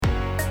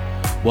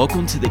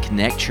Welcome to the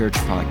Connect Church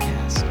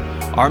podcast.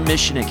 Our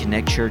mission at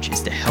Connect Church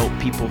is to help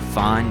people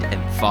find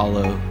and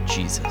follow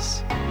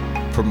Jesus.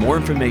 For more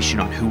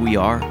information on who we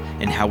are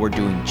and how we're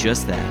doing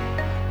just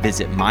that,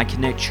 visit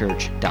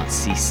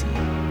myconnectchurch.cc.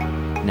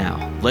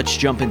 Now, let's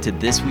jump into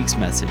this week's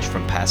message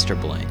from Pastor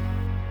Blaine.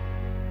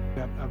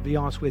 I'll be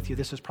honest with you,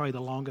 this is probably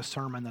the longest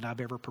sermon that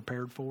I've ever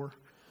prepared for.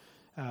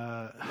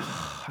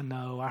 I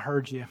know, I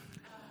heard you.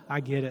 I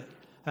get it.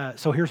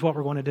 So here's what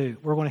we're going to do.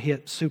 We're going to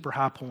hit super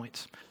high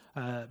points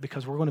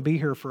because we're going to be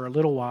here for a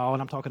little while,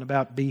 and I'm talking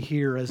about be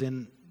here as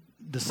in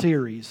the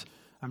series.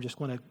 I'm just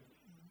going to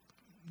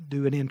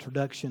do an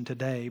introduction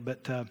today,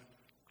 but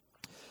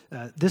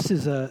it's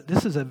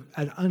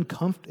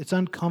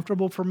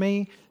uncomfortable for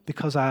me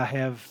because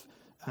I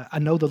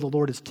know that the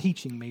Lord is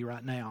teaching me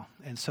right now,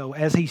 and so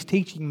as He's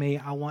teaching me,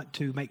 I want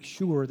to make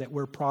sure that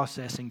we're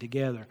processing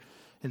together.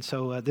 And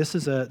so this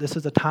is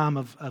a time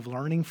of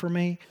learning for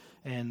me,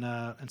 and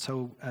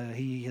so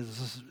He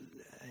has.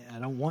 I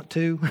don't want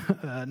to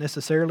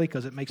necessarily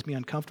because it makes me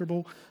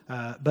uncomfortable,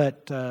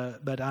 but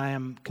I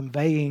am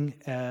conveying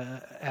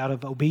out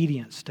of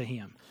obedience to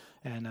Him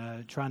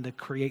and trying to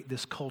create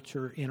this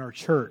culture in our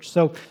church.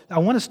 So I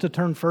want us to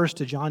turn first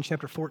to John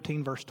chapter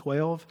 14, verse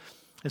 12.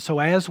 And so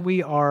as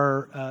we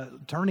are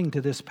turning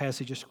to this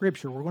passage of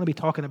Scripture, we're going to be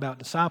talking about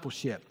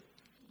discipleship,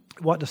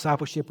 what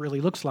discipleship really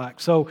looks like.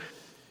 So,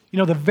 you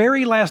know, the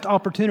very last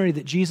opportunity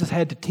that Jesus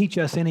had to teach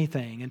us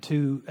anything and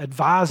to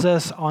advise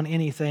us on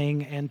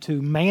anything and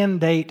to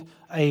mandate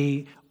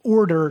a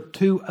order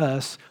to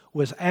us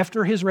was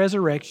after His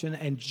resurrection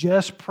and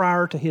just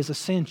prior to His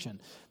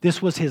ascension.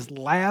 This was His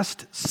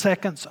last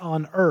seconds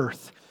on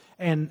earth.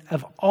 And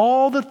of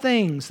all the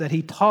things that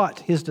He taught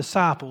His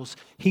disciples,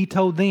 He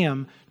told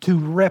them to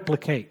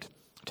replicate,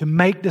 to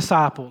make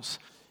disciples.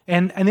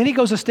 And then He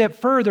goes a step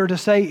further to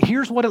say,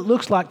 here's what it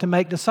looks like to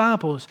make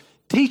disciples.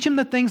 Teach them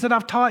the things that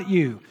I've taught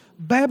you.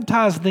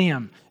 Baptize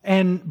them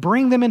and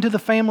bring them into the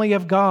family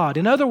of God.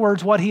 In other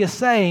words, what He is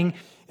saying,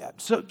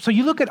 so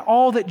you look at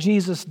all that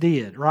Jesus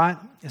did, right?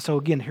 And so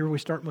again, here we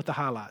start with the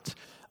highlights.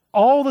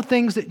 All the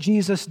things that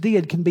Jesus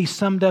did can be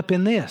summed up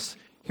in this.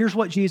 Here's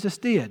what Jesus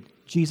did.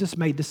 Jesus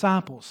made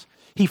disciples.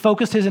 He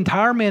focused His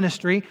entire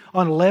ministry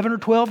on 11 or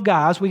 12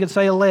 guys. We could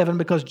say 11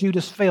 because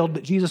Judas failed,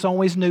 but Jesus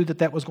always knew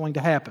that was going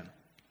to happen.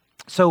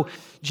 So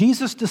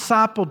Jesus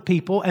discipled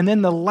people, and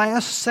then the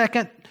last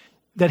second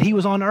that He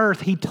was on earth,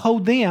 He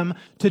told them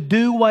to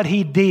do what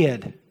He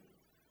did.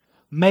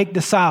 Make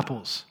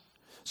disciples.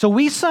 So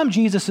we sum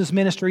Jesus'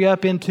 ministry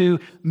up into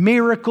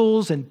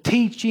miracles and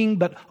teaching,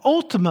 but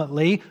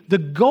ultimately the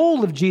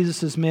goal of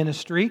Jesus'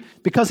 ministry,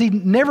 because He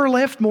never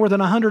left more than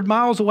 100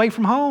 miles away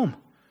from home.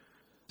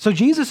 So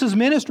Jesus'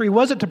 ministry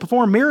wasn't to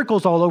perform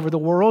miracles all over the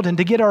world and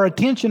to get our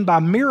attention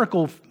by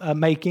miracle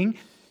making.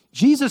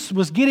 Jesus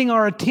was getting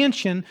our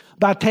attention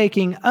by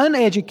taking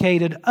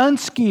uneducated,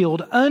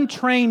 unskilled,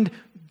 untrained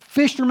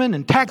fishermen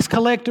and tax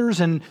collectors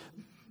and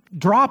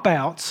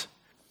dropouts,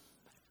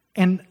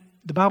 and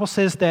the Bible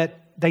says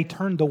that they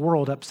turned the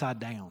world upside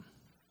down.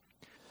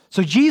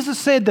 So Jesus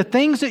said, the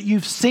things that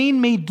you've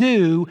seen me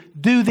do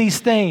these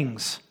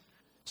things.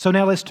 So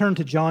now let's turn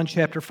to John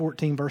chapter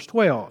 14, verse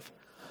 12.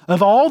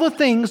 Of all the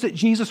things that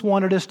Jesus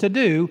wanted us to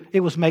do, it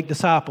was make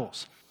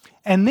disciples.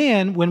 And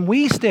then when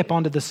we step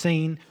onto the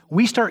scene,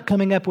 we start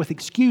coming up with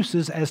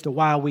excuses as to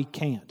why we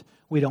can't.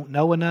 We don't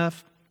know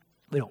enough.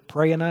 We don't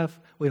pray enough.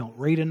 We don't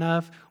read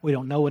enough. We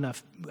don't know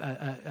enough,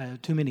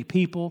 too many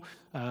people.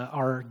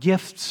 Our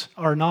gifts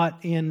are not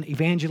in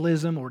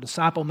evangelism or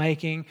disciple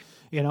making.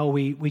 You know,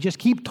 we just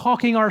keep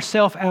talking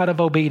ourselves out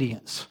of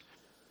obedience.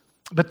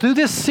 But through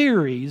this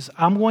series,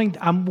 I'm going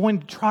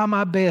to try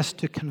my best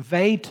to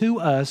convey to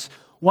us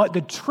what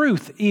the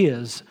truth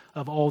is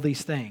of all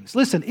these things.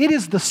 Listen, it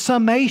is the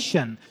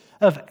summation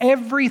of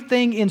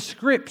everything in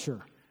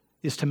Scripture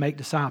is to make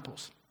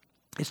disciples.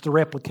 It's to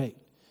replicate.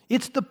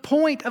 It's the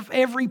point of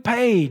every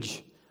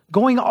page,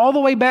 going all the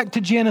way back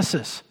to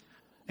Genesis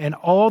and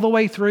all the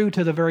way through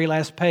to the very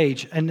last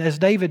page. And as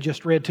David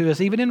just read to us,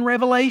 even in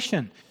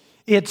Revelation,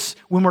 it's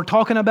when we're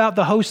talking about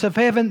the hosts of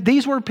heaven,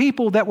 these were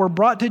people that were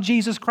brought to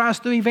Jesus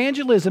Christ through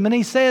evangelism. And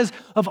he says,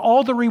 of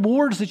all the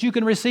rewards that you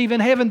can receive in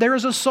heaven, there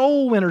is a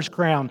soul winner's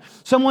crown,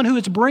 someone who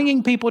is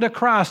bringing people to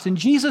Christ. And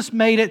Jesus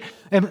made it.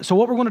 And so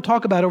what we're going to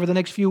talk about over the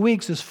next few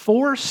weeks is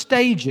 4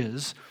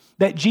 stages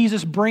that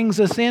Jesus brings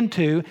us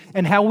into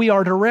and how we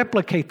are to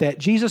replicate that.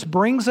 Jesus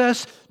brings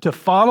us to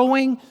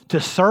following,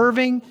 to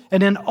serving,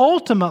 and then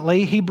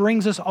ultimately He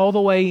brings us all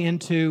the way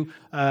into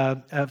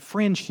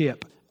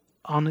friendship,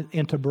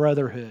 into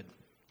brotherhood.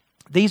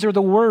 These are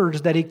the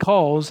words that He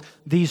calls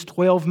these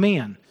 12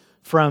 men,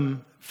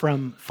 from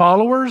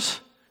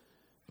followers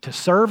to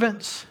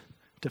servants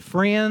to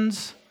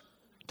friends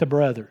to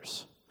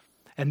brothers.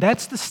 And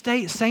that's the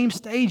same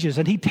stages,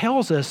 and He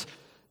tells us,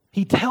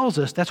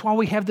 that's why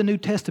we have the New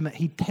Testament.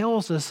 He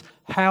tells us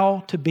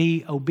how to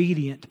be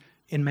obedient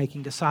in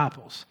making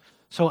disciples.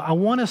 So I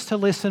want us to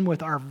listen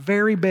with our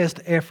very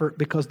best effort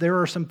because there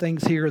are some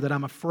things here that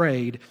I'm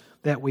afraid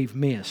that we've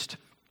missed.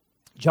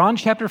 John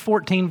chapter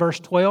 14,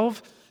 verse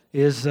 12,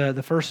 is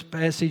the first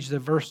passage, the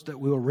verse that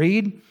we will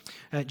read.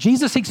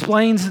 Jesus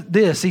explains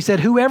this. He said,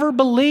 whoever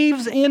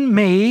believes in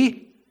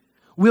me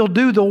will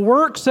do the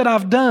works that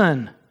I've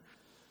done.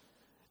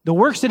 The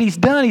works that he's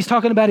done, he's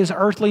talking about his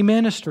earthly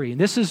ministry.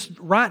 And this is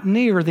right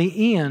near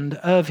the end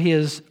of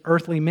his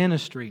earthly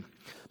ministry.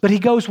 But he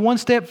goes one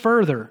step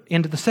further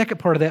into the second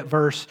part of that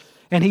verse,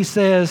 and he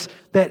says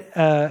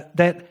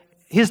that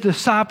his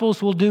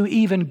disciples will do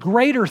even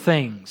greater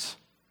things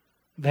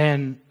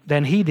than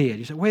he did.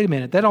 You say, wait a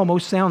minute, that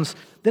almost sounds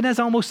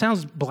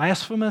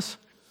blasphemous.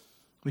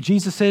 When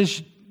Jesus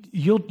says,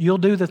 you'll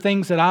do the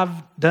things that I've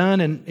done,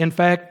 and in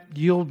fact,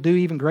 you'll do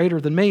even greater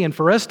than me. And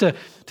for us to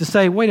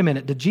say, wait a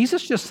minute, did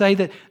Jesus just say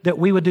that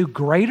we would do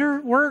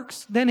greater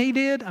works than he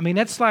did? I mean,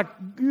 that's like,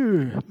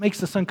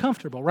 makes us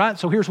uncomfortable, right?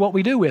 So here's what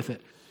we do with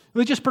it.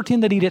 We just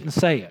pretend that he didn't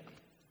say it.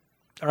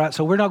 All right,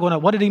 so we're not going to,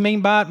 what did he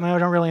mean by it? No, I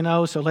don't really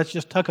know, so let's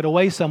just tuck it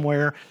away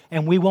somewhere,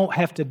 and we won't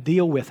have to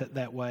deal with it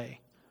that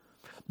way.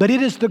 But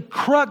it is the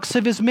crux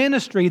of his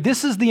ministry.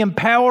 This is the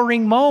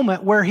empowering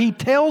moment where he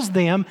tells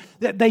them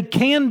that they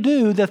can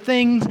do the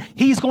things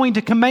he's going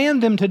to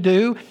command them to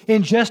do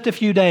in just a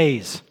few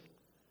days.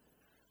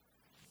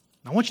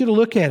 I want you to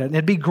look at it, and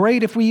it'd be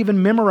great if we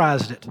even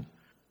memorized it.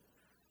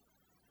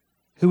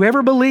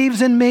 Whoever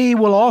believes in me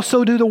will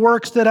also do the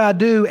works that I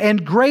do,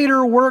 and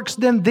greater works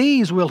than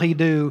these will he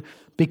do,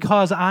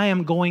 because I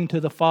am going to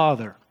the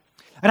Father.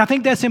 And I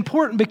think that's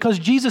important because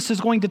Jesus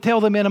is going to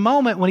tell them in a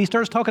moment when he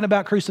starts talking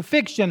about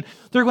crucifixion,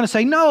 they're going to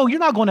say, no, you're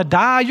not going to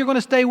die. You're going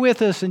to stay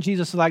with us. And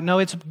Jesus is like, no,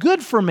 it's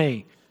good for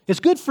me.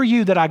 It's good for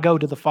you that I go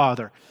to the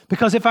Father.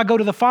 Because if I go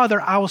to the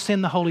Father, I will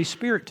send the Holy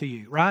Spirit to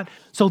you, right?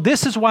 So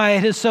this is why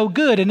it is so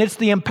good. And it's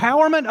the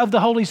empowerment of the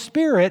Holy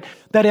Spirit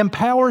that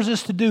empowers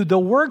us to do the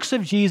works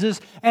of Jesus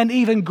and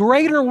even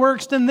greater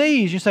works than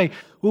these. You say,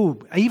 ooh,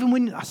 even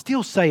when I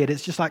still say it,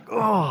 it's just like,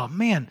 oh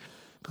man,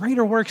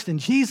 greater works than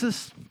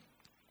Jesus.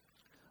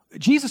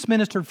 Jesus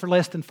ministered for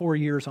less than 4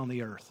 years on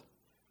the earth.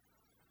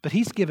 But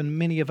he's given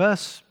many of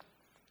us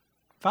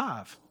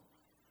 5,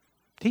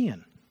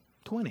 10,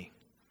 20,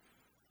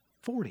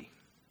 40,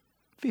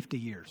 50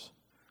 years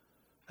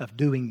of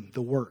doing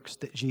the works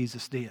that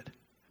Jesus did.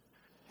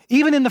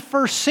 Even in the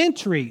first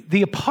century,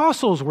 the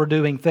apostles were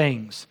doing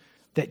things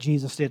that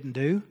Jesus didn't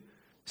do,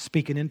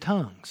 speaking in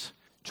tongues,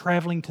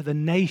 traveling to the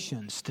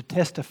nations to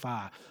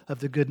testify of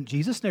the good.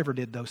 Jesus never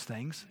did those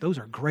things. Those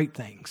are great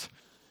things.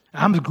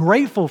 I'm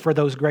grateful for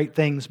those great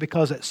things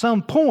because at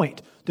some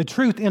point the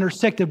truth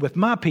intersected with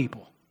my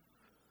people.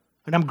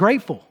 And I'm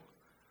grateful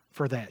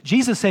for that.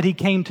 Jesus said he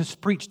came to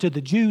preach to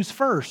the Jews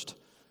first.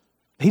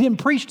 He didn't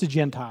preach to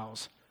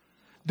Gentiles.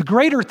 The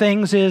greater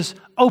things is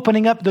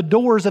opening up the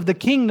doors of the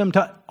kingdom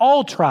to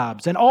all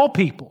tribes and all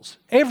peoples,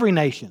 every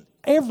nation,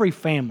 every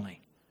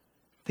family.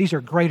 These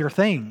are greater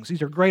things.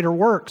 These are greater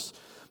works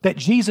that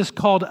Jesus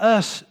called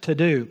us to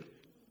do.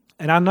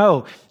 And I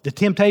know the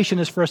temptation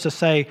is for us to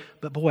say,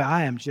 but boy,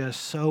 I am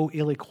just so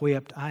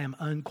ill-equipped. I am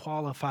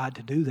unqualified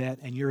to do that.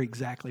 And you're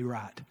exactly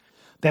right.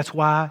 That's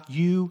why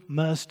you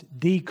must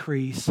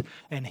decrease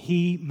and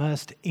he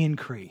must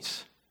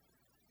increase.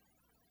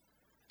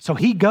 So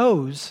he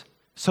goes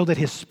so that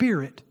his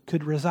Spirit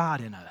could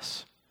reside in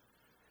us.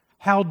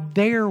 How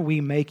dare we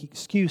make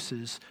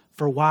excuses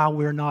for why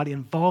we're not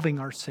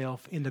involving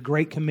ourselves in the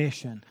Great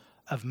Commission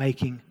of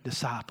making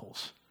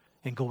disciples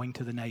and going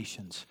to the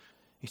nations?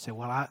 You say,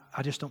 well,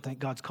 I just don't think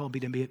God's called me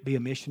to be a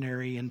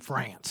missionary in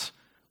France.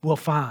 Well,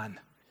 fine.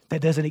 That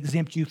doesn't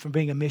exempt you from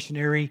being a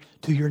missionary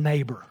to your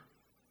neighbor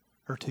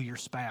or to your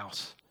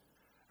spouse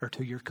or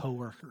to your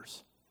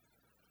coworkers.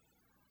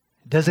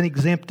 It doesn't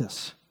exempt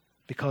us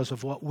because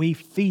of what we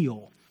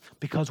feel,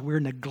 because we're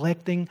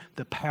neglecting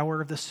the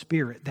power of the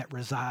Spirit that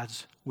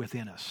resides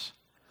within us.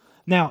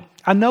 Now,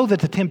 I know that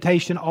the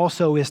temptation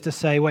also is to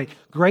say, wait,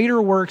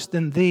 greater works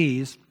than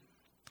these,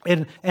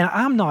 and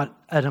I'm not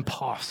an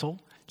apostle.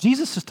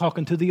 Jesus is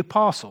talking to the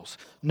apostles.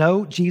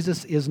 No,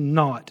 Jesus is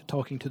not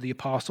talking to the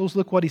apostles.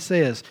 Look what he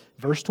says,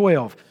 verse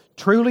 12.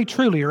 Truly,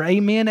 truly, or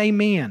amen,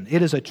 amen.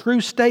 It is a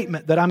true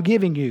statement that I'm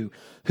giving you.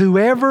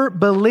 Whoever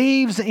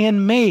believes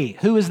in me,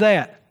 who is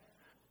that?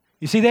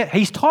 You see that?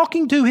 He's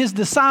talking to his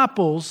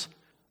disciples,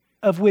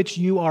 of which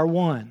you are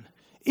one,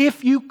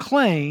 if you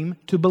claim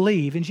to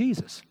believe in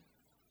Jesus.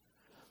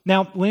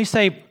 Now, when you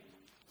say,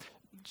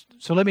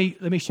 so let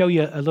me show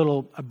you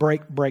a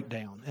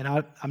breakdown, and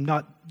I'm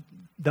not.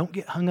 Don't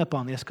get hung up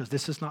on this because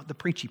this is not the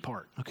preachy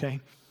part, okay?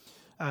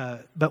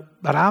 But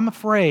I'm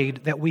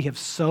afraid that we have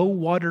so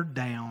watered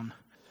down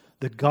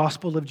the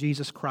gospel of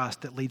Jesus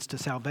Christ that leads to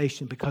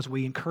salvation because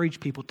we encourage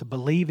people to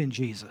believe in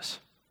Jesus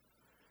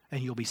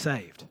and you'll be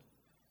saved.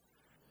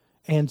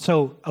 And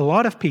so a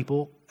lot of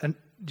people, and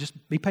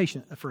just be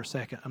patient for a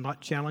second. I'm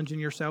not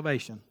challenging your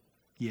salvation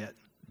yet.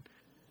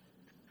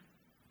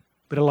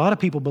 But a lot of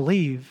people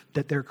believe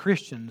that they're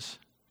Christians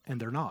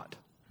and they're not.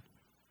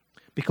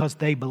 Because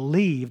they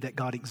believe that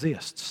God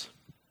exists,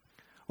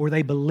 or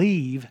they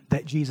believe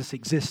that Jesus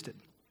existed.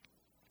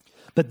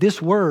 But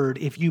this word,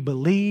 if you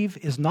believe,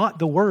 is not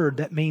the word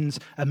that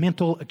means a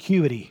mental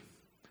acuity.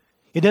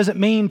 It doesn't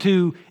mean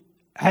to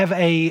have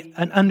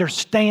an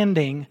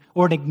understanding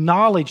or an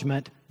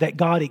acknowledgement that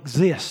God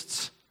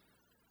exists.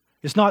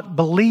 It's not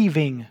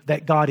believing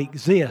that God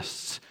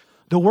exists.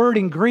 The word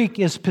in Greek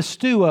is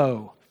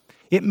pisteuo.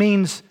 It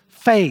means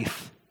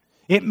faith.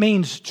 It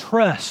means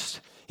trust.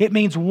 It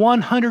means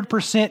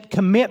 100%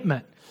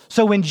 commitment.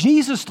 So when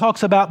Jesus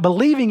talks about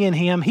believing in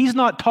Him, He's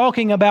not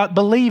talking about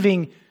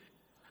believing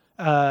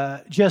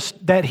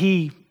just that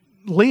He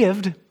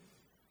lived.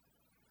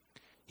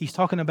 He's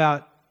talking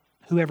about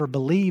whoever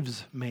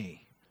believes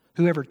me,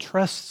 whoever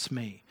trusts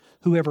me,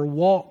 whoever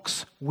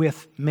walks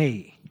with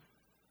me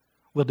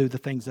will do the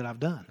things that I've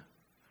done.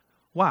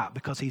 Why?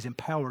 Because He's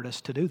empowered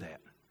us to do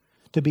that,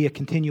 to be a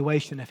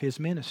continuation of His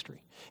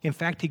ministry. In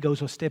fact, He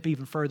goes a step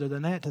even further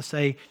than that to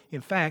say,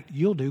 in fact,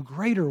 you'll do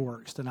greater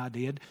works than I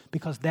did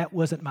because that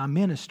wasn't my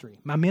ministry.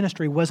 My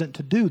ministry wasn't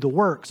to do the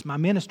works. My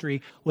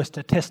ministry was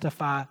to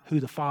testify who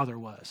the Father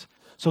was.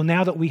 So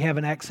now that we have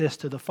an access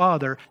to the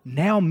Father,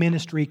 now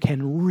ministry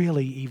can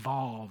really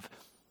evolve.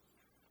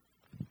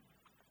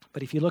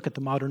 But if you look at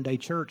the modern day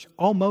church,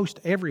 almost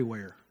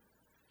everywhere,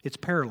 it's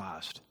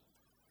paralyzed.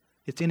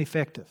 It's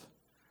ineffective.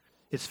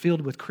 It's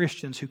filled with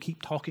Christians who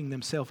keep talking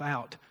themselves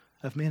out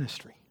of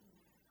ministry.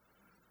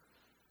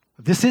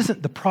 This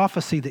isn't the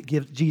prophecy that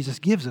Jesus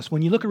gives us.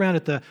 When you look around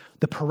at the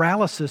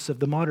paralysis of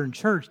the modern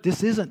church,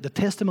 this isn't the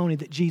testimony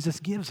that Jesus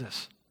gives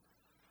us.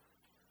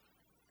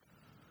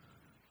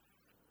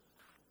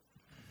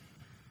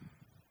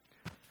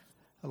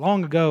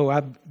 Long ago,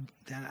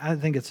 I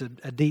think it's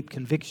a deep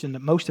conviction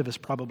that most of us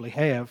probably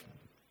have.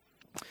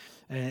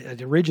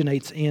 It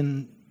originates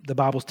in the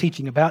Bible's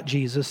teaching about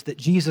Jesus, that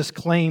Jesus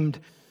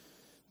claimed,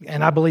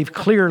 and I believe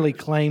clearly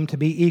claimed, to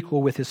be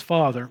equal with His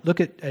Father.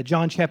 Look at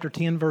John chapter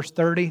 10, verse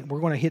 30.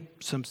 We're going to hit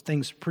some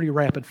things pretty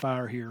rapid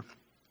fire here.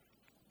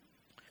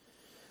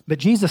 But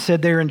Jesus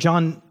said there in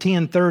John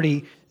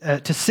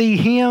 10:30, to see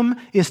Him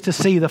is to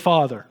see the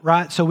Father,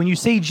 right? So when you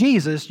see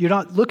Jesus, you're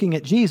not looking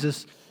at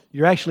Jesus,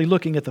 you're actually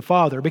looking at the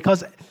Father,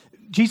 because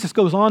Jesus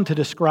goes on to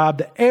describe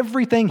that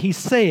everything He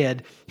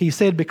said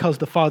because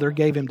the Father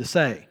gave Him to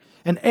say.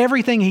 And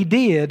everything He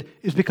did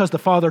is because the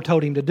Father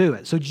told Him to do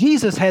it. So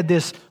Jesus had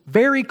this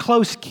very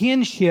close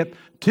kinship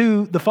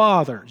to the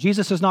Father.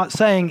 Jesus is not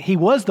saying He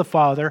was the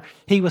Father.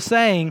 He was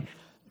saying,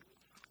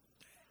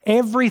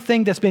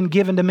 everything that's been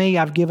given to me,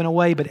 I've given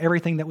away, but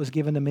everything that was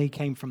given to me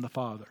came from the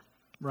Father.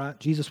 Right?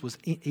 Jesus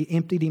He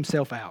emptied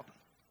Himself out.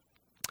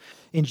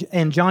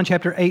 In John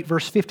chapter 8,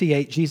 verse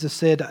 58, Jesus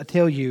said, I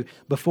tell you,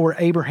 before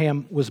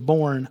Abraham was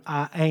born,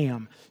 I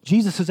am.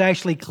 Jesus is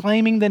actually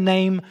claiming the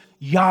name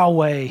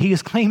Yahweh. He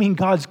is claiming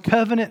God's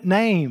covenant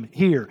name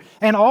here.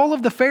 And all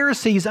of the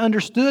Pharisees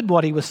understood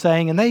what He was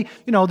saying. And they,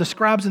 the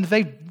scribes and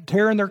they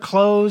tearing their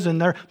clothes and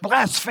they're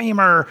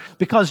blasphemer,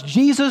 because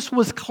Jesus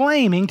was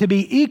claiming to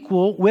be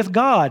equal with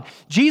God.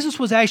 Jesus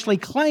was actually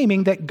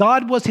claiming that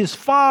God was His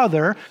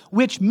Father,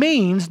 which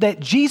means that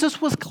Jesus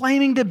was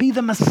claiming to be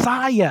the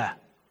Messiah.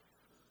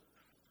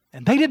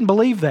 And they didn't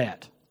believe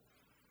that.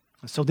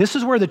 So this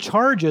is where the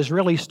charges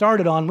really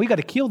started on, we got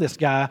to kill this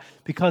guy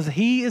because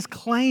he is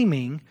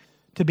claiming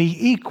to be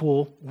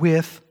equal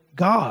with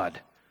God.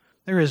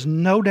 There is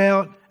no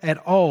doubt at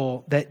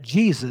all that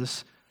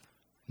Jesus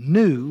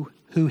knew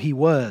who He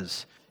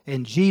was.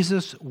 And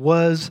Jesus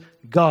was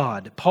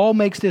God. Paul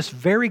makes this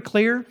very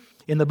clear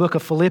in the book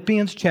of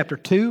Philippians chapter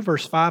 2,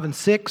 verse 5 and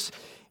 6.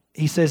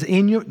 He says,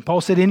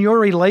 Paul said, in your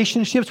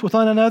relationships with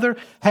one another,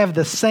 have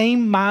the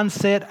same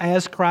mindset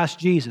as Christ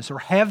Jesus, or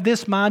have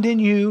this mind in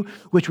you,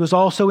 which was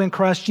also in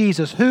Christ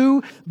Jesus,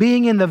 who,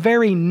 being in the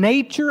very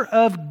nature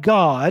of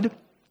God,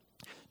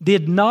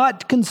 did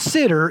not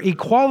consider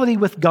equality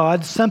with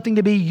God something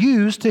to be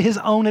used to His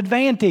own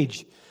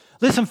advantage.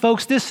 Listen,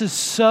 folks, this is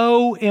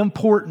so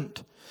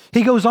important.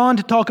 He goes on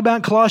to talk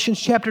about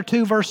Colossians chapter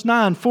 2, verse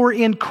 9, for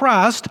in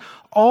Christ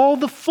all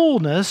the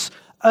fullness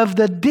of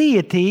the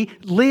deity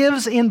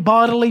lives in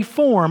bodily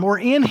form, or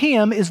in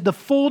Him is the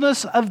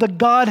fullness of the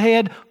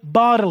Godhead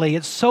bodily.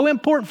 It's so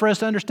important for us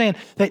to understand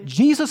that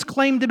Jesus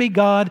claimed to be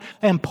God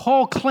and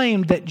Paul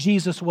claimed that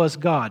Jesus was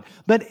God.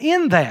 But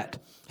in that,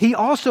 he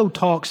also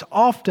talks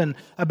often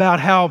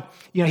about how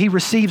He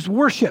receives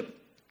worship.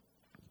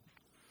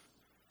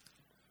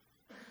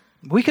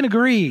 We can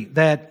agree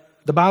that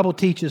the Bible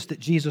teaches that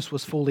Jesus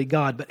was fully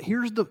God, but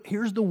here's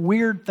the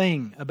weird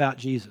thing about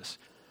Jesus,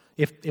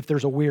 if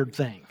there's a weird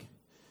thing.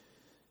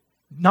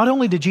 Not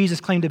only did Jesus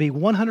claim to be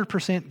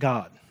 100%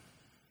 God,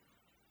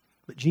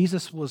 but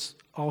Jesus was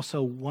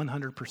also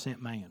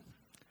 100% man.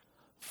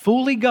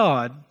 Fully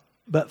God,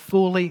 but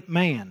fully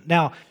man.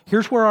 Now,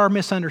 here's where our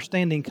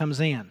misunderstanding comes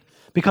in.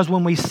 Because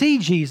when we see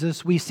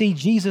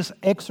Jesus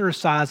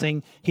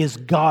exercising His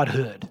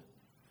godhood.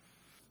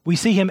 We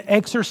see Him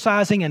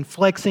exercising and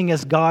flexing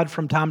as God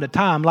from time to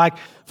time. Like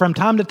from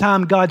time to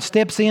time, God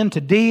steps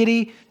into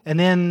deity, and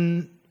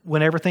then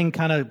when everything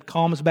kind of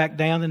calms back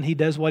down and He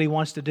does what He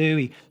wants to do,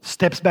 He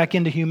steps back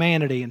into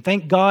humanity. And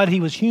thank God He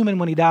was human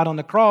when He died on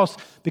the cross,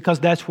 because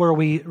that's where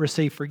we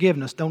receive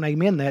forgiveness. Don't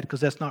amen that, because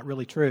that's not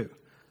really true.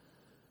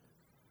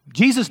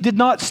 Jesus did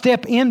not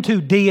step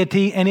into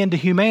deity and into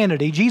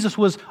humanity. Jesus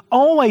was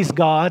always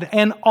God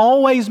and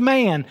always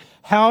man.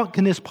 How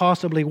can this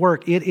possibly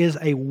work? It is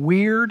a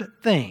weird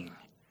thing.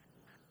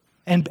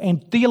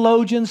 And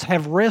theologians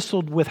have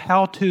wrestled with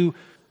how to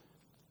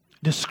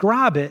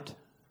describe it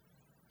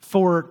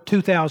for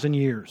 2,000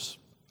 years.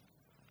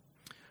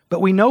 But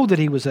we know that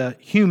he was a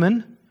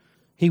human.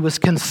 He was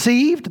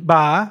conceived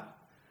by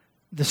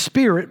the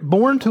Spirit,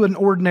 born to an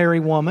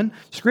ordinary woman.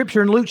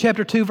 Scripture in Luke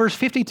chapter 2, verse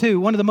 52,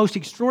 one of the most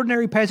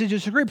extraordinary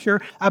passages of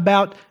Scripture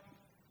about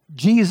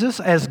Jesus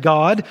as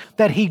God,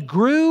 that he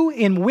grew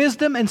in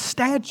wisdom and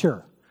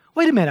stature.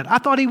 Wait a minute, I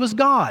thought he was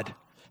God.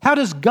 How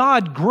does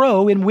God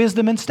grow in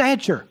wisdom and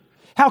stature?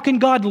 How can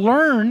God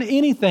learn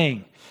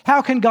anything?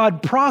 How can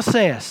God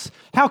process?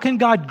 How can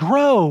God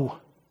grow?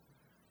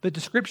 But the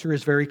Scripture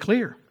is very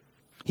clear.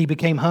 He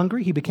became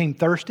hungry, he became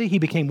thirsty, he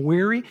became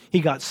weary, he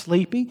got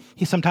sleepy.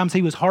 Sometimes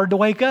he was hard to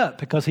wake up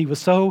because he was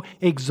so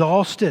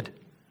exhausted.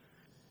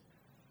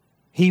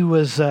 He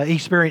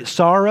experienced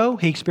sorrow,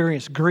 he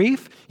experienced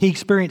grief, he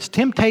experienced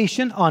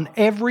temptation on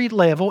every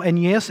level,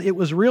 and yes, it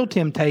was real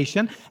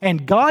temptation,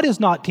 and God is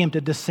not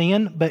tempted to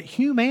sin, but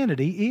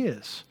humanity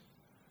is.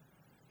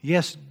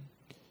 Yes,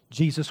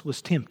 Jesus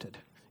was tempted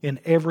in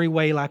every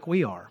way like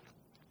we are,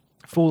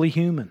 fully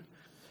human.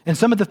 And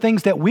some of the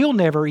things that we'll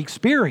never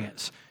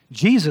experience,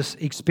 Jesus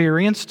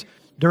experienced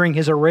during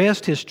his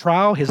arrest, his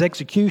trial, his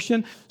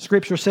execution.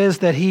 Scripture says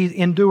that he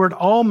endured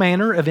all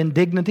manner of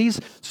indignities.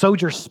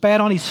 Soldiers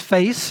spat on his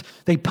face.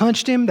 They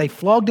punched him. They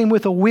flogged him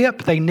with a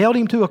whip. They nailed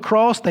him to a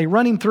cross. They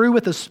run him through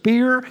with a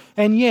spear.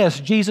 And yes,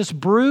 Jesus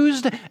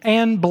bruised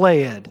and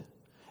bled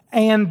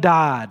and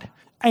died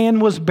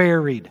and was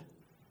buried.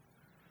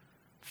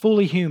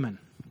 Fully human.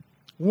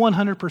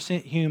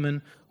 100%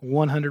 human,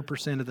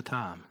 100% of the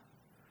time.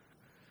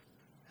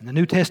 And the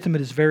New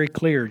Testament is very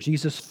clear.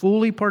 Jesus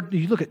fully,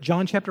 you look at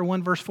John chapter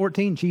 1, verse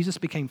 14, Jesus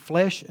became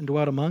flesh and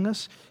dwelt among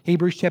us.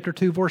 Hebrews chapter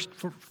 2,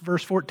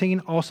 verse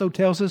 14 also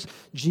tells us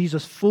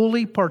Jesus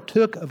fully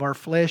partook of our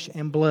flesh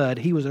and blood.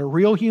 He was a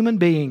real human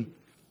being.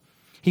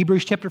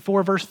 Hebrews chapter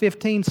 4, verse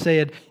 15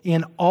 said,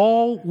 in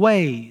all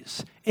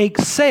ways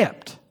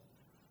except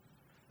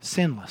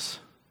sinless.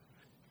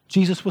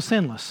 Jesus was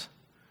sinless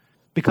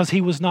because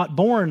he was not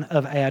born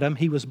of Adam.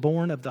 He was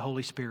born of the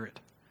Holy Spirit.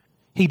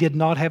 He did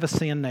not have a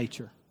sin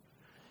nature.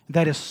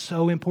 That is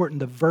so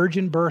important. The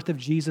virgin birth of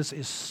Jesus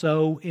is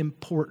so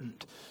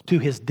important to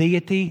his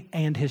deity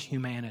and his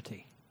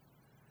humanity.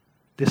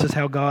 This is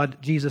how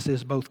Jesus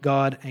is both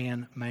God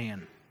and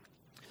man.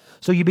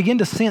 So you begin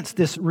to sense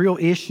this real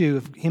issue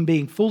of him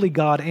being fully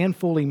God and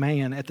fully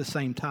man at the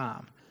same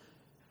time.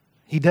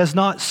 He does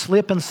not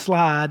slip and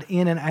slide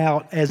in and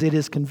out as it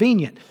is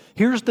convenient.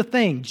 Here's the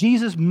thing.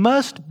 Jesus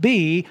must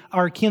be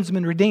our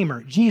kinsman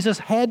redeemer. Jesus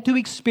had to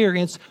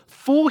experience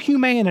full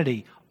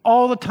humanity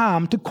all the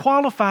time to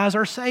qualify as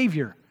our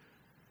Savior.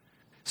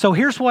 So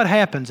here's what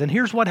happens, and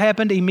here's what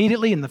happened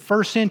immediately in the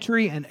first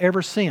century and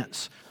ever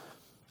since.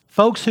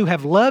 Folks who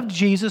have loved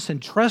Jesus and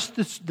trust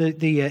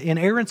the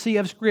inerrancy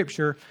of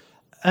Scripture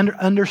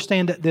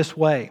understand it this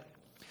way.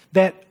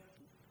 That,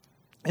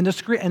 and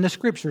the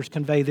Scriptures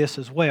convey this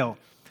as well,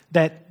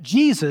 that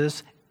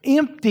Jesus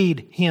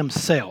emptied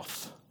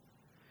himself.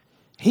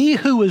 He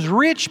who was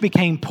rich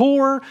became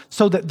poor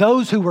so that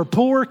those who were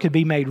poor could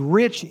be made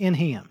rich in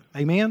him.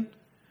 Amen?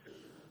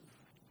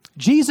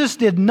 Jesus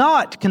did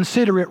not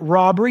consider it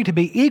robbery to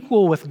be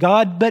equal with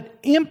God, but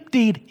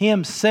emptied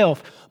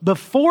himself.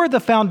 Before the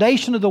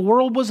foundation of the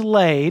world was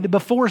laid,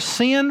 before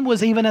sin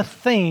was even a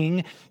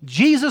thing,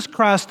 Jesus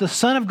Christ, the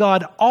Son of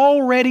God,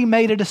 already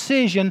made a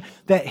decision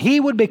that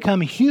he would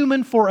become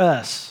human for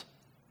us.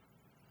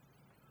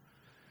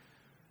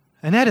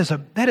 And that is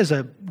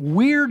a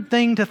weird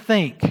thing to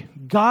think.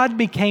 God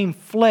became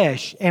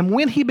flesh, and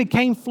when he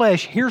became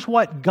flesh, here's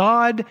what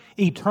God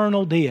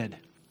eternal did.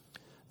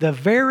 The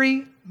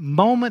very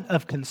moment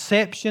of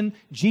conception,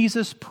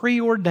 Jesus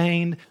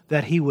preordained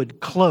that he would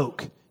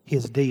cloak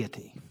his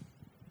deity,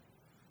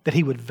 that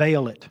he would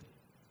veil it.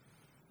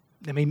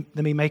 Let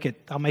me make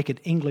it, I'll make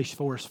it English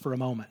for us for a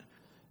moment.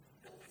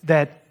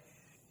 That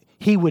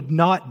he would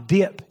not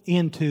dip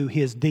into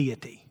his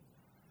deity.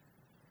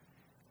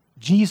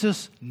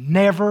 Jesus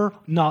never,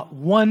 not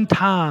one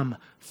time,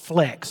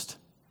 flexed.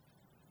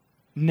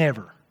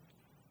 Never. You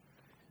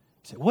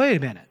say, wait a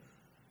minute.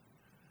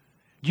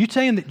 You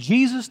saying that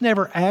Jesus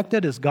never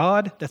acted as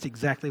God? That's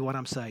exactly what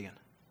I'm saying.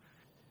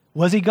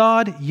 Was he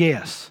God?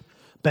 Yes.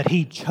 But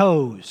he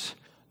chose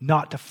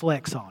not to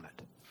flex on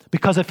it.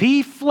 Because if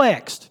he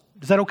flexed,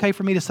 is that okay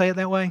for me to say it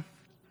that way?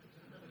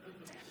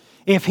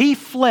 If he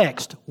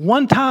flexed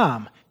one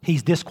time,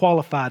 he's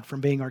disqualified from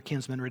being our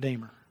kinsman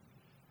redeemer.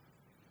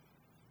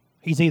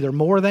 He's either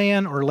more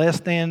than or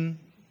less than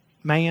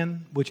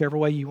man, whichever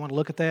way you want to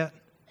look at that.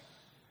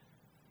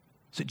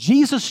 So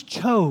Jesus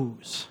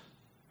chose.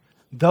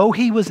 Though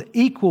he was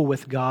equal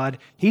with God,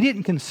 he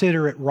didn't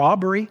consider it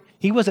robbery.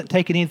 He wasn't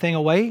taking anything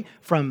away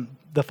from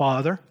the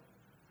Father,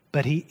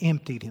 but he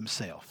emptied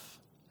himself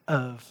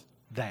of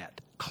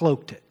that,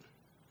 cloaked it,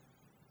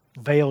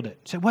 veiled it.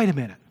 Said, wait a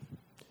minute.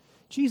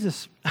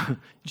 Jesus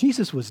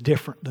was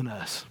different than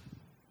us.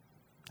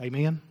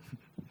 Amen?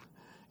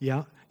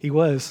 Yeah, he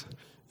was,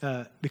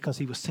 because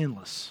he was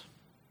sinless.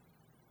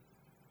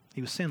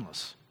 He was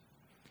sinless.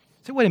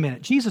 So wait a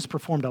minute, Jesus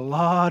performed a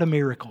lot of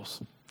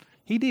miracles.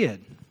 He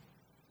did.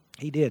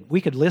 He did.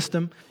 We could list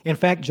them. In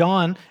fact,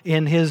 John,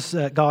 in his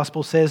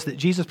gospel, says that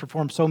Jesus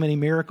performed so many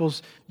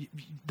miracles,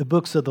 the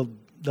books of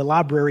the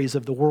libraries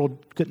of the world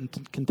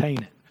couldn't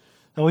contain it.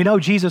 Now, we know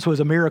Jesus was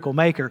a miracle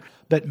maker,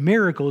 but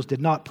miracles did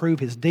not prove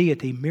his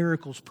deity.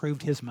 Miracles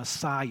proved his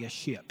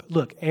messiahship.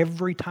 Look,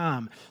 every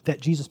time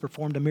that Jesus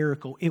performed a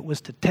miracle, it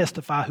was to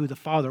testify who the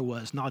Father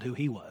was, not who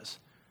he was.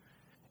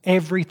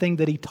 Everything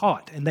that he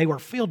taught, and they were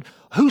filled,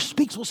 who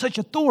speaks with such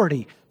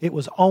authority? It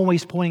was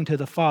always pointing to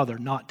the Father,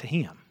 not to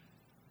him.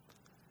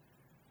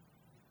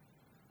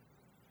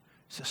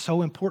 It's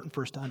so important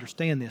for us to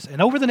understand this.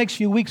 And over the next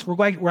few weeks,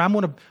 I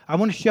want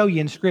to show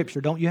you in Scripture.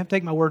 Don't you have to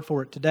take my word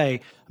for it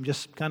today. I'm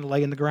just kind of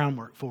laying the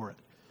groundwork for it.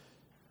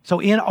 So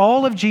in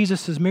all of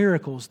Jesus'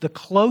 miracles, the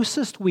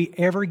closest we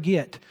ever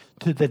get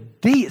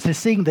to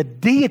seeing the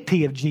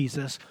deity of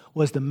Jesus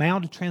was the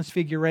Mount of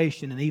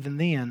Transfiguration, and even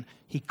then,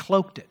 he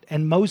cloaked it.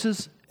 And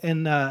Moses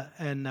and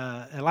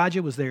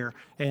Elijah was there,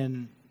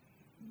 and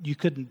you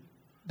couldn't.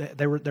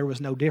 There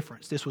was no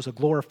difference. This was a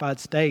glorified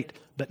state,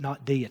 but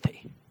not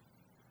deity.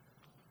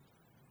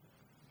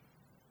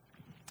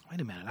 Wait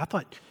a minute. I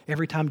thought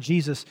every time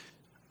Jesus.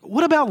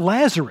 What about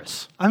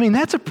Lazarus? I mean,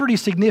 that's a pretty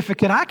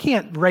significant. I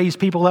can't raise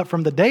people up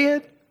from the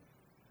dead.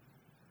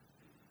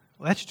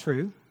 Well, that's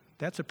true.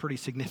 That's a pretty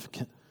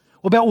significant.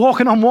 What about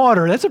walking on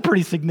water? That's a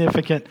pretty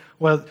significant.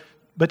 Well,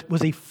 but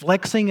was he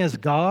flexing as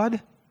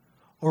God,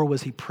 or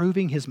was he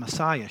proving his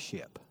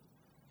messiahship?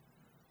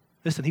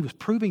 Listen, he was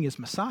proving his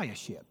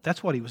messiahship.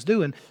 That's what he was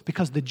doing,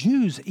 because the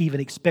Jews even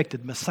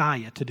expected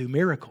Messiah to do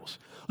miracles.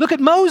 Look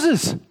at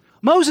Moses.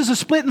 Moses is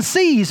splitting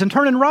seas and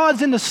turning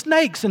rods into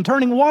snakes and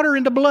turning water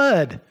into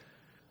blood.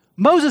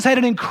 Moses had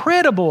an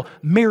incredible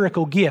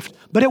miracle gift,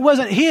 but it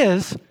wasn't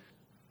his,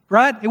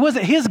 right? It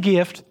wasn't his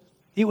gift.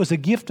 It was a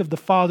gift of the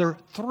Father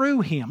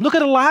through him. Look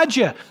at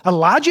Elijah.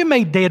 Elijah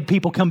made dead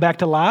people come back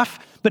to life,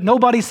 but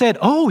nobody said,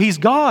 oh, he's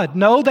God.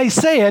 No, they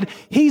said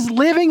he's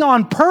living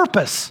on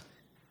purpose.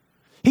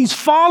 He's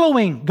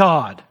following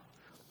God.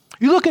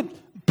 You look at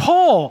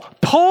Paul.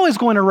 Paul is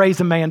going to raise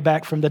a man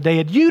back from the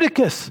dead,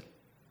 Eutychus.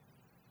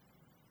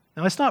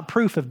 Now, it's not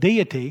proof of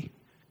deity.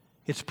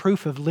 It's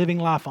proof of living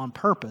life on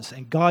purpose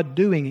and God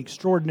doing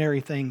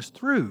extraordinary things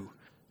through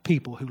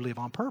people who live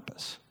on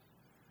purpose.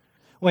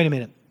 Wait a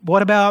minute.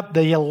 What about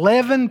the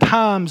 11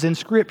 times in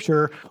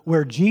Scripture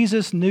where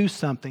Jesus knew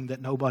something that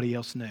nobody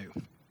else knew?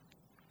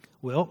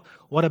 Well,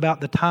 what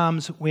about the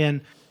times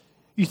when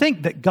you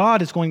think that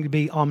God is going to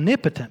be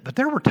omnipotent, but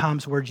there were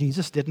times where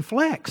Jesus didn't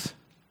flex?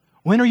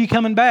 When are you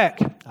coming back?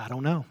 I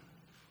don't know.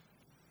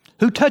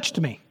 Who touched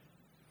me?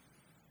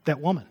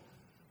 That woman.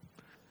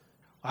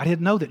 I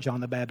didn't know that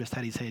John the Baptist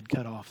had his head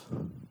cut off.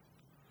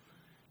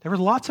 There were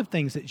lots of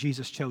things that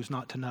Jesus chose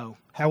not to know.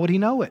 How would he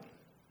know it?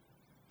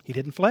 He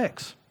didn't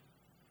flex.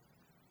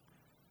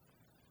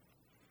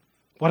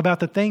 What about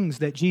the things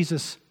that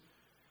Jesus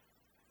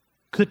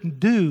couldn't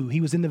do? He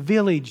was in the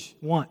village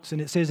once,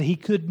 and it says that he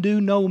could do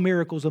no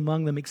miracles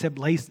among them except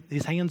lay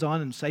his hands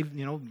on and save,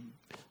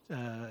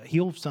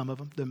 heal some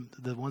of them,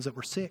 the ones that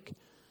were sick.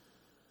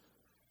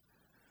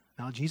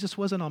 Now, Jesus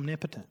wasn't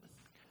omnipotent,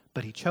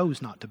 but he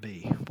chose not to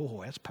be.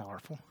 Boy, that's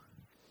powerful.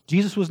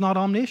 Jesus was not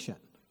omniscient,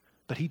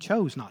 but he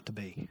chose not to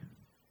be.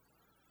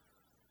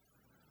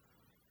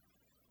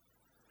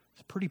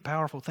 It's a pretty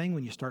powerful thing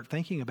when you start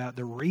thinking about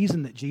the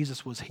reason that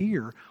Jesus was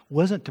here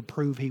wasn't to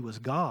prove he was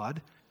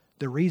God.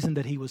 The reason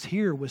that he was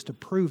here was to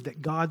prove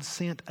that God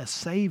sent a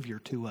Savior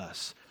to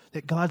us,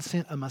 that God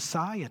sent a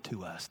Messiah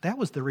to us. That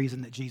was the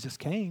reason that Jesus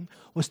came,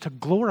 was to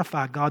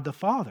glorify God the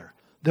Father,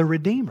 the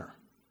Redeemer.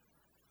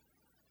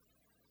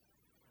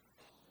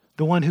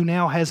 The one who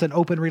now has an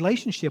open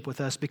relationship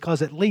with us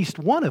because at least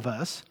one of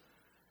us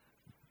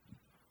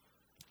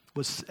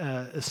was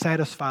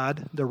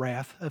satisfied the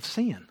wrath of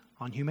sin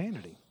on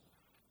humanity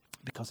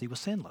because he was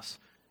sinless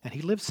and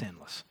he lived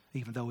sinless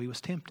even though he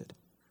was tempted.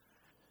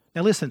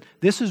 Now listen,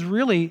 this is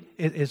really,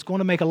 it's going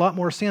to make a lot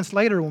more sense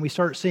later when we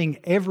start seeing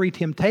every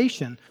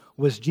temptation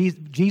was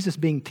Jesus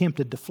being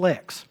tempted to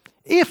flex.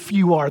 If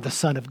you are the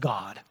Son of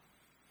God.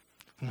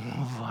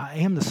 Oh, I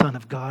am the Son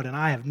of God, and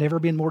I have never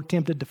been more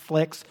tempted to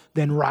flex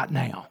than right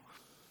now.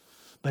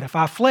 But if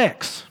I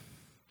flex,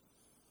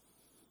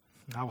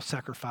 I will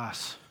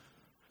sacrifice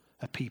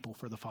a people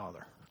for the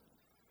Father.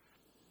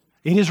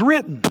 It is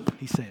written,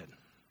 he said.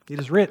 It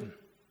is written.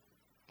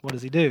 What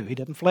does he do? He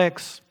doesn't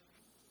flex.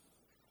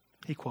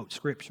 He quotes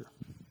Scripture.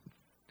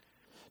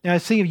 Now,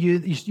 see,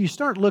 you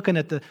start looking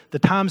at the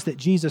times that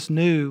Jesus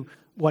knew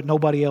what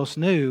nobody else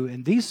knew,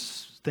 and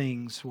these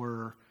things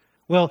were...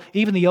 Well,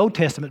 even the Old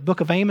Testament,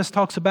 Book of Amos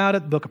talks about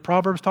it, Book of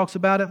Proverbs talks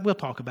about it, we'll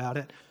talk about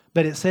it.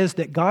 But it says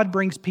that God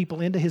brings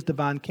people into his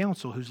divine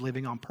counsel who's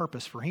living on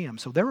purpose for him.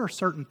 So there are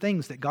certain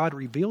things that God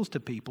reveals to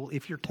people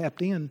if you're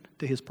tapped in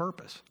to his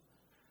purpose.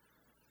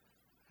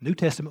 New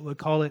Testament would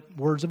call it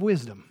words of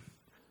wisdom.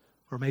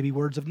 Or maybe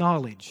words of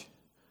knowledge,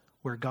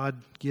 where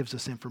God gives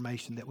us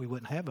information that we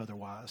wouldn't have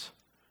otherwise.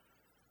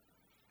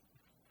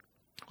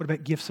 What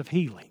about gifts of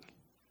healing?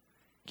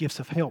 Gifts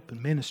of help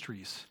and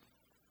ministries?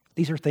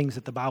 These are things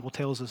that the Bible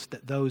tells us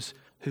that those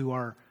who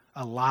are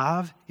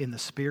alive in the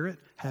Spirit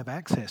have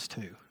access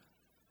to.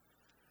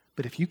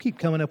 But if you keep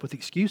coming up with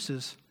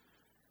excuses,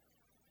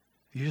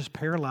 you're just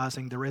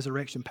paralyzing the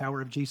resurrection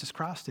power of Jesus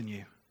Christ in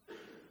you.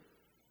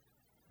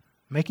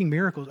 Making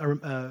miracles,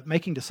 or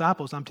making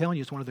disciples, I'm telling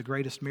you, is one of the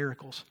greatest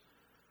miracles.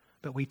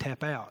 But we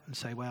tap out and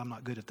say, well, I'm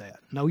not good at that.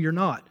 No, you're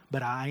not,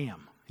 but I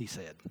am, he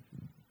said.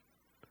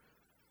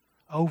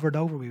 Over and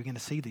over, we begin to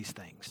see these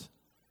things.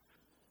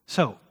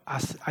 So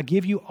I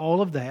give you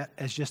all of that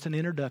as just an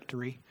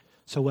introductory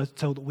so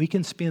that we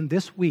can spend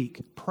this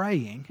week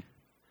praying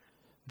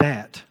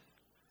that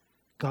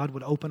God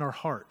would open our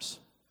hearts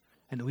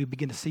and that we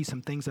begin to see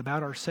some things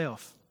about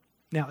ourselves.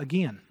 Now,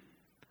 again,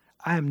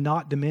 I am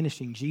not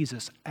diminishing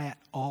Jesus at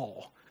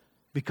all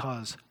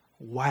because,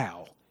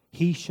 wow,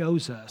 he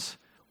shows us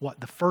what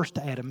the first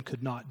Adam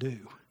could not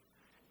do.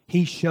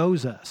 He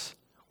shows us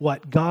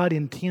what God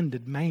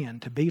intended man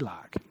to be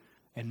like,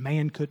 and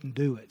man couldn't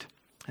do it.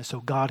 And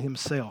so God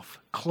himself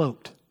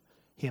cloaked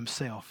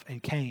himself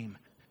and came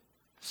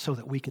so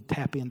that we could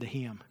tap into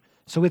him.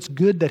 So it's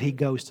good that he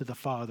goes to the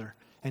Father,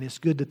 and it's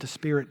good that the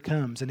Spirit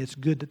comes, and it's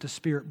good that the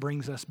Spirit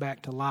brings us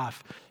back to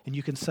life. And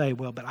you can say,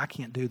 well, but I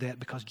can't do that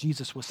because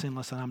Jesus was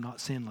sinless and I'm not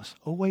sinless.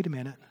 Oh, wait a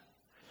minute.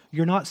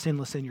 You're not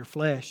sinless in your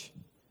flesh,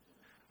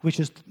 which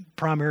is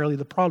primarily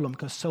the problem,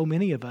 because so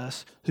many of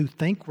us who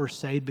think we're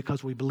saved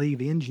because we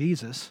believe in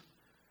Jesus,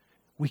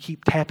 we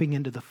keep tapping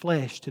into the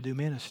flesh to do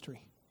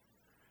ministry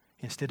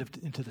instead of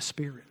into the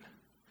Spirit.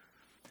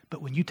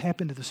 But when you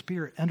tap into the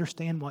Spirit,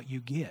 understand what you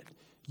get.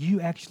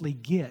 You actually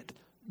get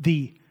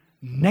the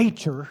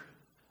nature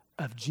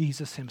of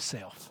Jesus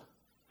himself.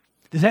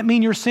 Does that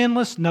mean you're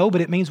sinless? No, but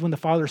it means when the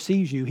Father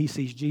sees you, he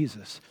sees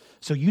Jesus.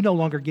 So you no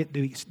longer get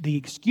the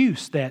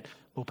excuse that,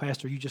 well,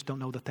 Pastor, you just don't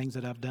know the things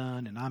that I've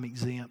done and I'm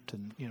exempt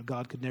and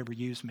God could never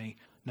use me.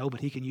 No, but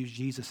he can use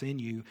Jesus in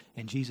you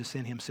and Jesus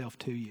in himself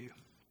to you.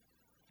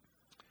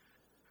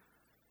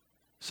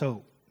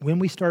 So when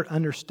we start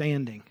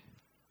understanding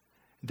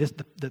this,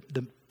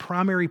 the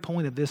primary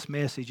point of this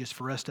message is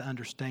for us to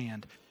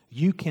understand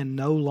you can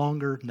no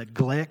longer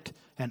neglect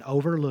and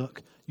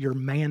overlook your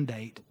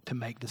mandate to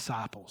make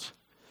disciples,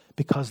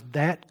 because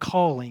that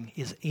calling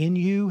is in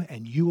you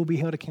and you will be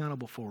held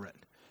accountable for it.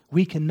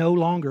 We can no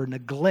longer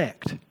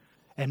neglect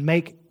and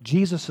make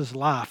Jesus'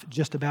 life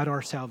just about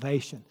our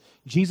salvation.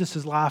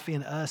 Jesus' life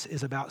in us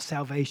is about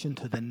salvation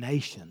to the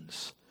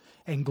nations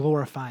and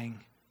glorifying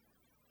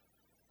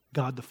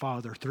God the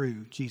Father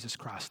through Jesus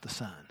Christ the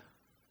Son.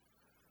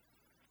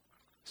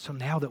 So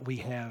now that we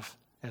have,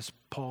 as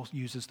Paul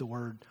uses the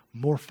word,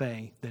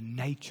 morphe, the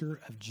nature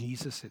of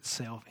Jesus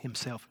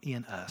himself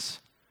in us.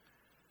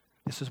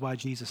 This is why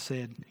Jesus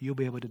said, you'll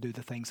be able to do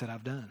the things that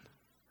I've done.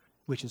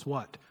 Which is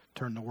what?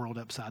 Turn the world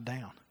upside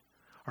down.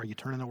 Are you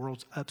turning the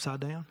world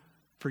upside down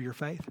for your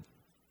faith?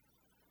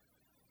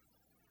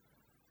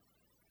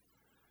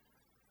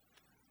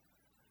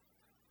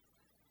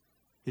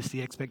 It's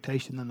the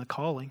expectation and the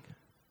calling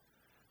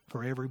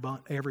for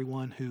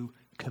everyone who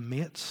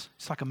commits.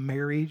 It's like a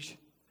marriage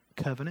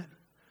covenant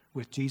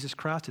with Jesus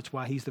Christ. It's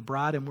why he's the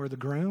bride and we're the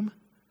groom.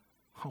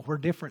 Oh, we're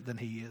different than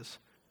he is.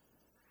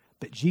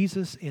 But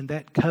Jesus in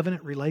that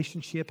covenant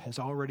relationship has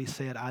already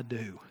said, I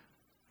do.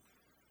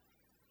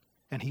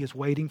 And he is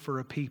waiting for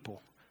a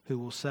people who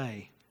will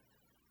say,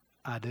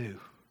 I do,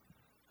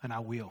 and I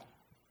will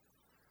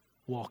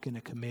walk in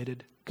a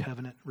committed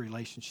covenant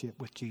relationship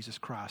with Jesus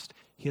Christ.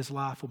 His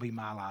life will be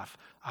my life.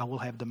 I will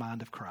have the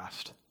mind of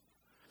Christ.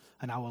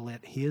 And I will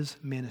let his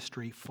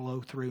ministry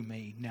flow through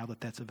me now that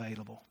that's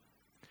available.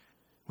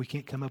 We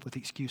can't come up with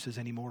excuses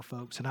anymore,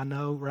 folks. And I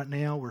know right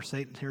now we're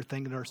sitting here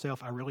thinking to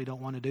ourselves, I really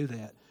don't want to do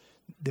that.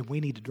 Then we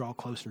need to draw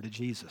closer to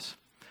Jesus,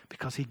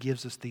 because he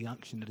gives us the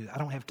unction to do that. I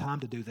don't have time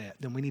to do that.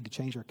 Then we need to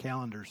change our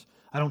calendars.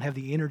 I don't have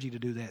the energy to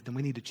do that. Then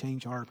we need to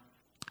change our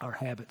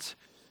habits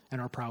and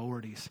our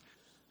priorities,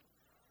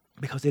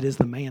 because it is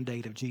the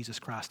mandate of Jesus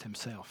Christ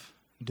himself.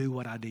 Do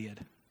what I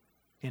did.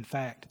 In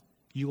fact,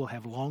 you will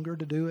have longer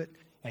to do it,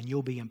 and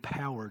you'll be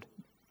empowered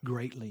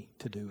greatly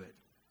to do it.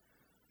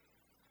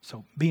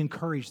 So be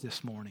encouraged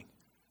this morning.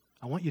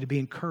 I want you to be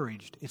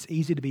encouraged. It's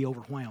easy to be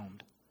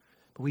overwhelmed,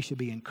 but we should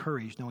be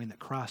encouraged knowing that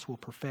Christ will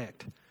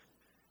perfect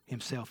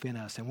himself in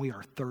us, and we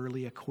are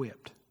thoroughly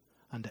equipped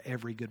unto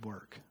every good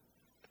work.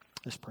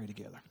 Let's pray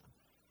together.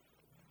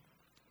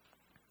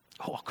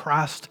 Oh,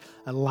 Christ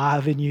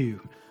alive in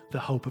you, the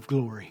hope of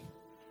glory.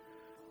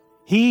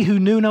 He who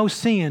knew no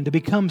sin to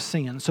become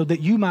sin, so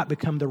that you might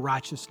become the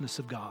righteousness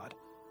of God.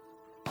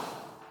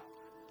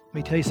 Let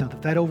me tell you something.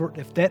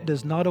 If that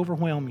does not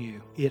overwhelm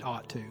you, it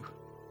ought to.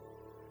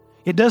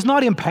 It does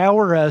not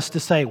empower us to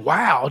say,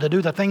 wow, to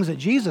do the things that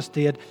Jesus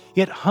did.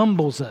 It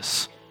humbles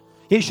us.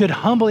 It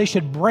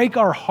should break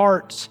our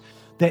hearts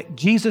that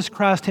Jesus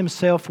Christ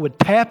himself would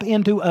tap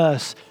into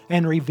us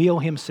and reveal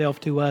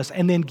himself to us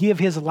and then give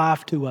his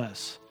life to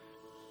us.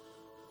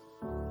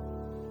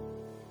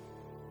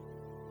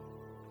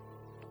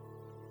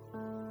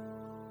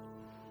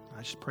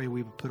 I just pray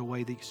we would put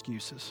away the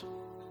excuses.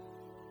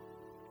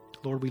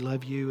 Lord, we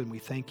love you and we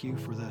thank you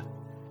for the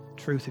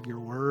truth of your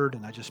word.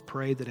 And I just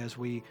pray that as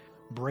we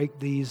break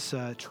these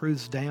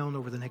truths down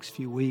over the next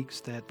few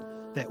weeks,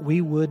 that we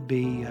would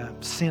be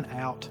sent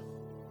out,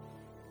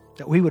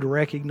 that we would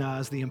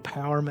recognize the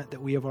empowerment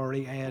that we have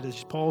already had.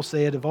 As Paul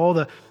said, of all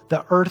the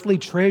earthly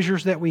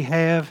treasures that we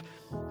have,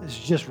 it's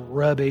just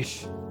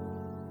rubbish.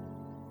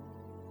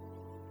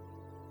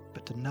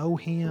 But to know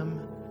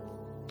him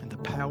and the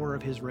power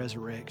of his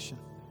resurrection,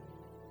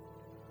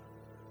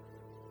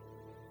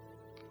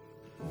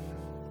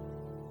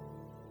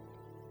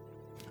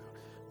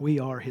 we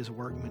are his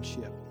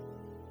workmanship.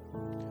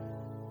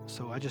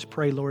 So I just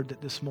pray, Lord,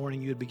 that this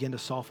morning you would begin to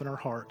soften our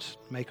hearts,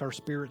 make our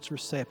spirits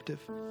receptive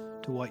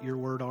to what your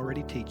word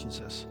already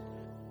teaches us.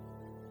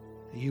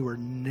 You are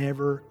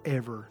never,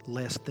 ever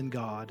less than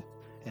God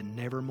and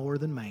never more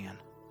than man.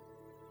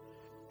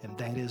 And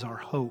that is our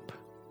hope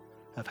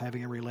of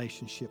having a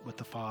relationship with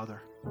the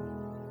Father.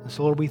 And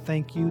so, Lord, we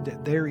thank you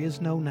that there is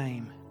no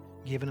name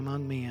given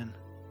among men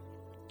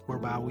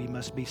whereby we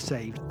must be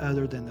saved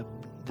other than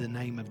the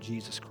name of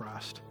Jesus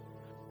Christ.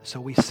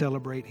 So we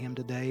celebrate him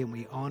today and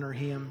we honor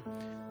him.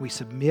 We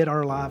submit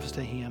our lives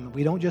to him.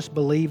 We don't just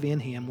believe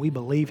in him, we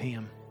believe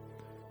him.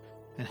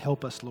 And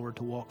help us, Lord,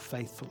 to walk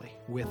faithfully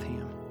with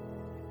him,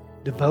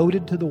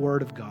 devoted to the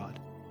Word of God,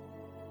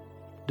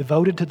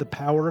 devoted to the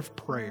power of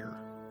prayer,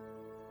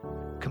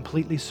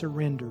 completely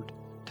surrendered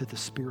to the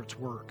Spirit's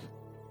work.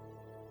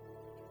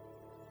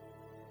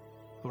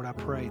 Lord, I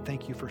pray,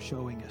 thank you for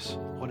showing us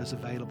what is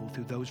available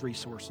through those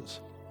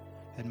resources.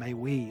 And may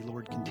we,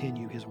 Lord,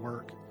 continue his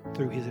work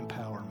through his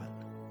empowerment.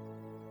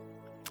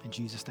 In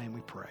Jesus' name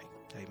we pray.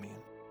 Amen.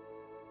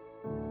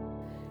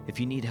 If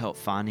you need help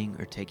finding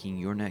or taking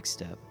your next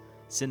step,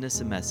 send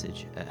us a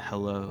message at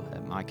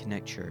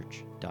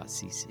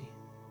hello@myconnectchurch.cc.